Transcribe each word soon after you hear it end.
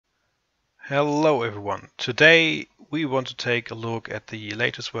Hello everyone. Today we want to take a look at the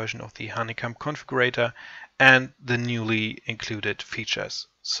latest version of the Honeycomb configurator and the newly included features.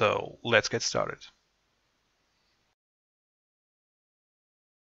 So let's get started.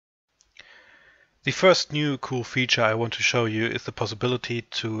 The first new cool feature I want to show you is the possibility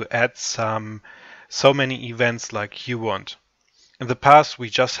to add so many events like you want. In the past, we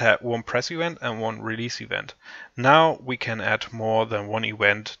just had one press event and one release event. Now we can add more than one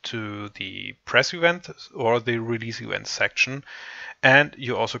event to the press event or the release event section, and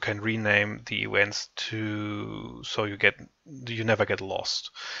you also can rename the events so you never get lost.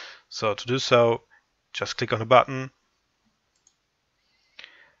 So to do so, just click on a button,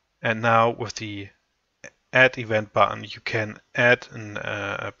 and now with the Add Event button, you can add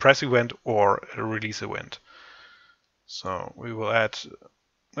a press event or a release event. So we will add,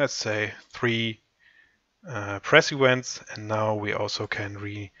 let's say, 3 press events, and now we also can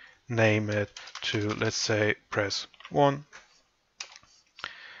rename it to, let's say, press 1,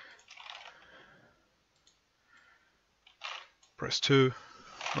 press 2,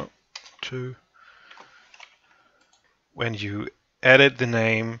 no, 2. When you edit the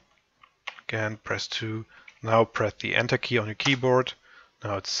name, again press 2. Now press the Enter key on your keyboard.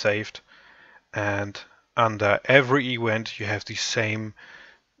 Now it's saved, and under every event you have the same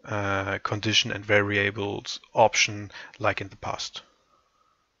condition and variables option like in the past.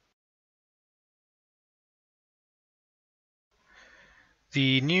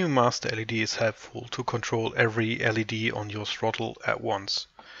 The new master LED is helpful to control every LED on your throttle at once.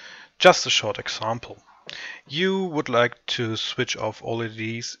 Just a short example. You would like to switch off all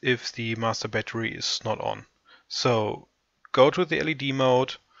LEDs if the master battery is not on. So go to the LED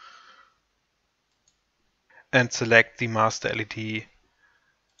mode and select the master LED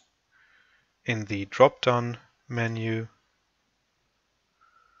in the drop-down menu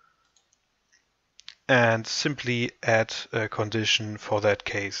and simply add a condition for that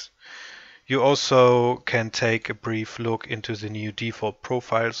case. You also can take a brief look into the new default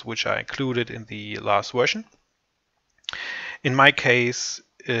profiles which are included in the last version. In my case,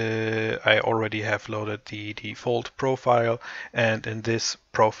 I already have loaded the default profile, and in this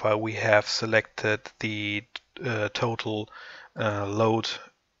profile we have selected the total load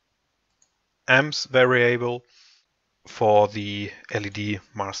amps variable for the LED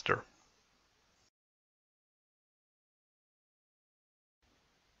master.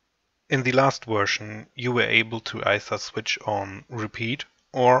 In the last version, you were able to either switch on repeat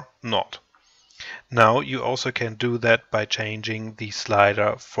or not. Now you also can do that by changing the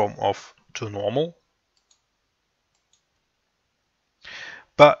slider from off to normal.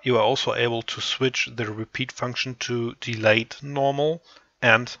 But you are also able to switch the repeat function to delayed normal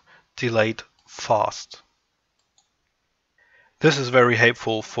and delayed fast. This is very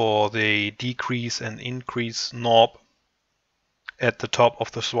helpful for the decrease and increase knob at the top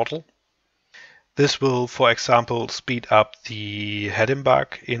of the throttle. This will, for example, speed up the head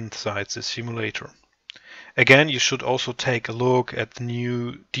embark inside the simulator. Again, you should also take a look at the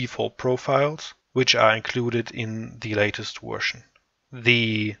new default profiles, which are included in the latest version.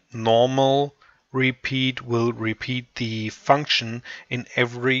 The normal repeat will repeat the function in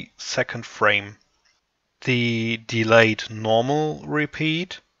every second frame. The delayed normal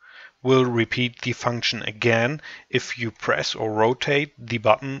repeat will repeat the function again if you press or rotate the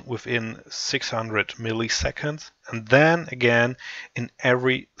button within 600 milliseconds, and then again in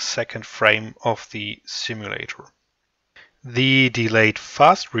every second frame of the simulator. The delayed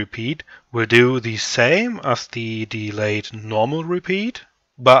fast repeat will do the same as the delayed normal repeat,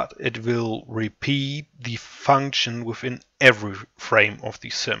 but it will repeat the function within every frame of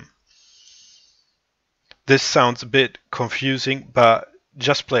the sim. This sounds a bit confusing, but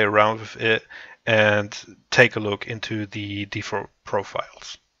just play around with it and take a look into the default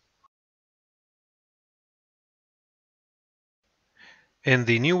profiles. In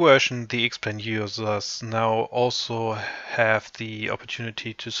the new version, the Explain users now also have the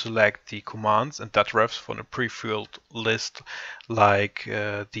opportunity to select the commands and data refs from a pre-filled list like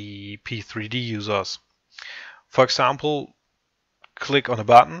the P3D users. For example, click on a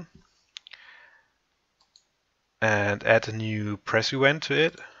button and add a new press event to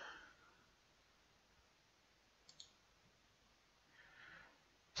it.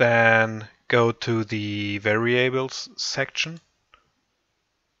 Then go to the variables section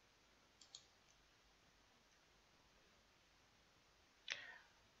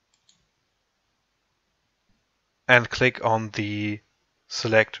and click on the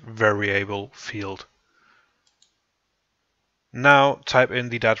Select Variable field. Now type in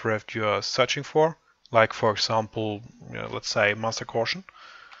the data ref you are searching for, like for example, let's say master caution.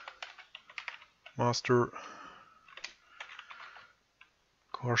 master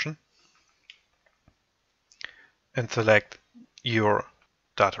Gaussian, and select your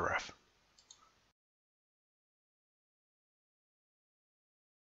data ref.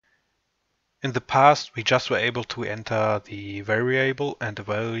 In the past, we just were able to enter the variable and the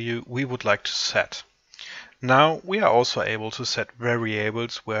value we would like to set. Now we are also able to set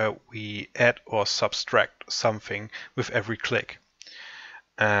variables where we add or subtract something with every click.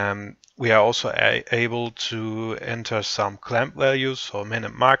 We are also able to enter some clamp values, so min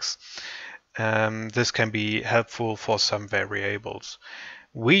and max. This can be helpful for some variables.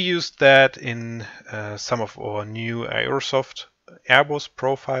 We used that in some of our new Aerosoft Airbus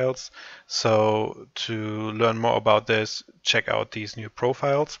profiles. So to learn more about this, check out these new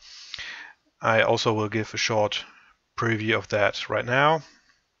profiles. I also will give a short preview of that right now.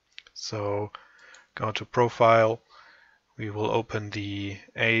 So go to Profile. We will open the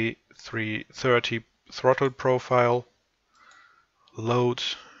A330 throttle profile, load,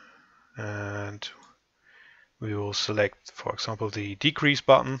 and we will select, for example, the decrease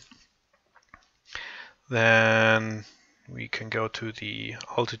button. Then we can go to the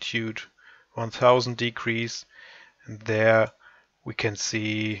altitude 1000 decrease, and there we can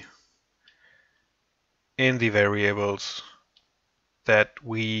see in the variables that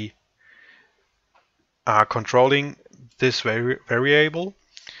we are controlling this variable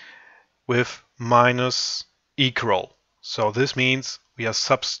with minus equal. So this means we are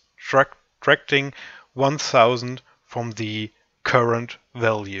subtracting 1000 from the current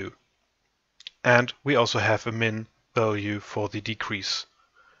value. And we also have a min value for the decrease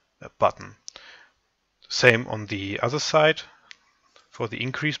button. Same on the other side for the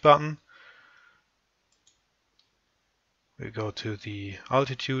increase button. We go to the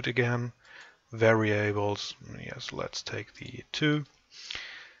altitude again, variables, yes, let's take the 2.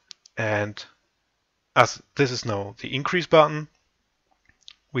 And as this is now the increase button,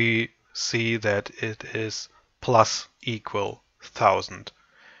 we see that it is plus equal 1000.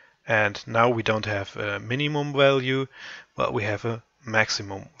 And now we don't have a minimum value, but we have a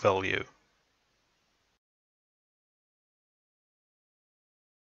maximum value.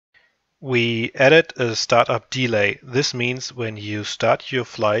 We added a startup delay. This means when you start your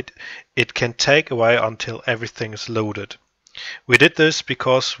flight, it can take a while until everything is loaded. We did this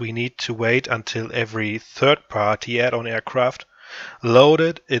because we need to wait until every third-party add-on aircraft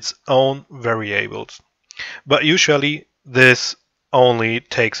loaded its own variables. But usually this only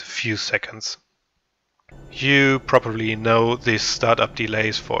takes a few seconds. You probably know these startup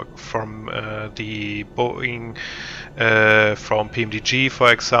delays from the Boeing, from PMDG, for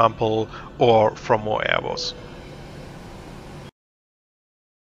example, or from more Airbus.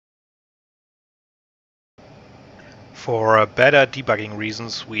 For better debugging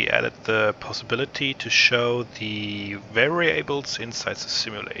reasons, we added the possibility to show the variables inside the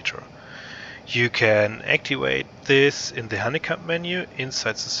simulator. You can activate this in the Honeycomb menu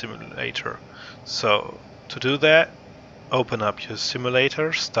inside the simulator. So to do that, open up your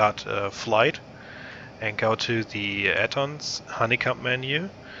simulator, start a flight, and go to the add-ons Honeycomb menu,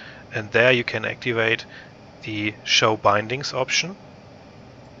 and there you can activate the Show Bindings option.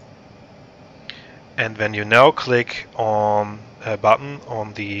 And when you now click on a button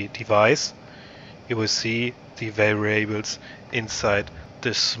on the device, you will see the variables inside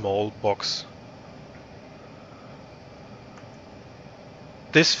this small box.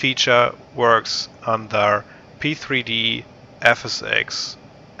 This feature works under P3D, FSX,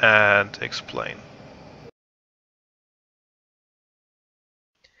 and Explain.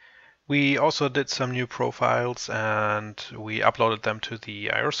 We also did some new profiles and we uploaded them to the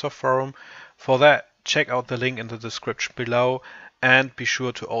Aerosoft forum. For that, check out the link in the description below, and be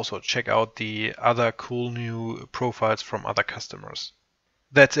sure to also check out the other cool new profiles from other customers.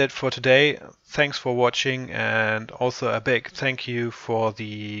 That's it for today. Thanks for watching, and also a big thank you for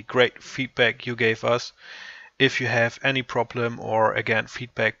the great feedback you gave us. If you have any problem or again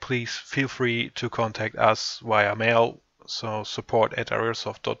feedback, please feel free to contact us via mail, so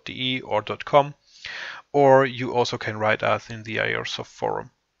support@aerosoft.de or .com, or you also can write us in the Aerosoft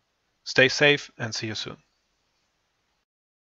forum. Stay safe and see you soon.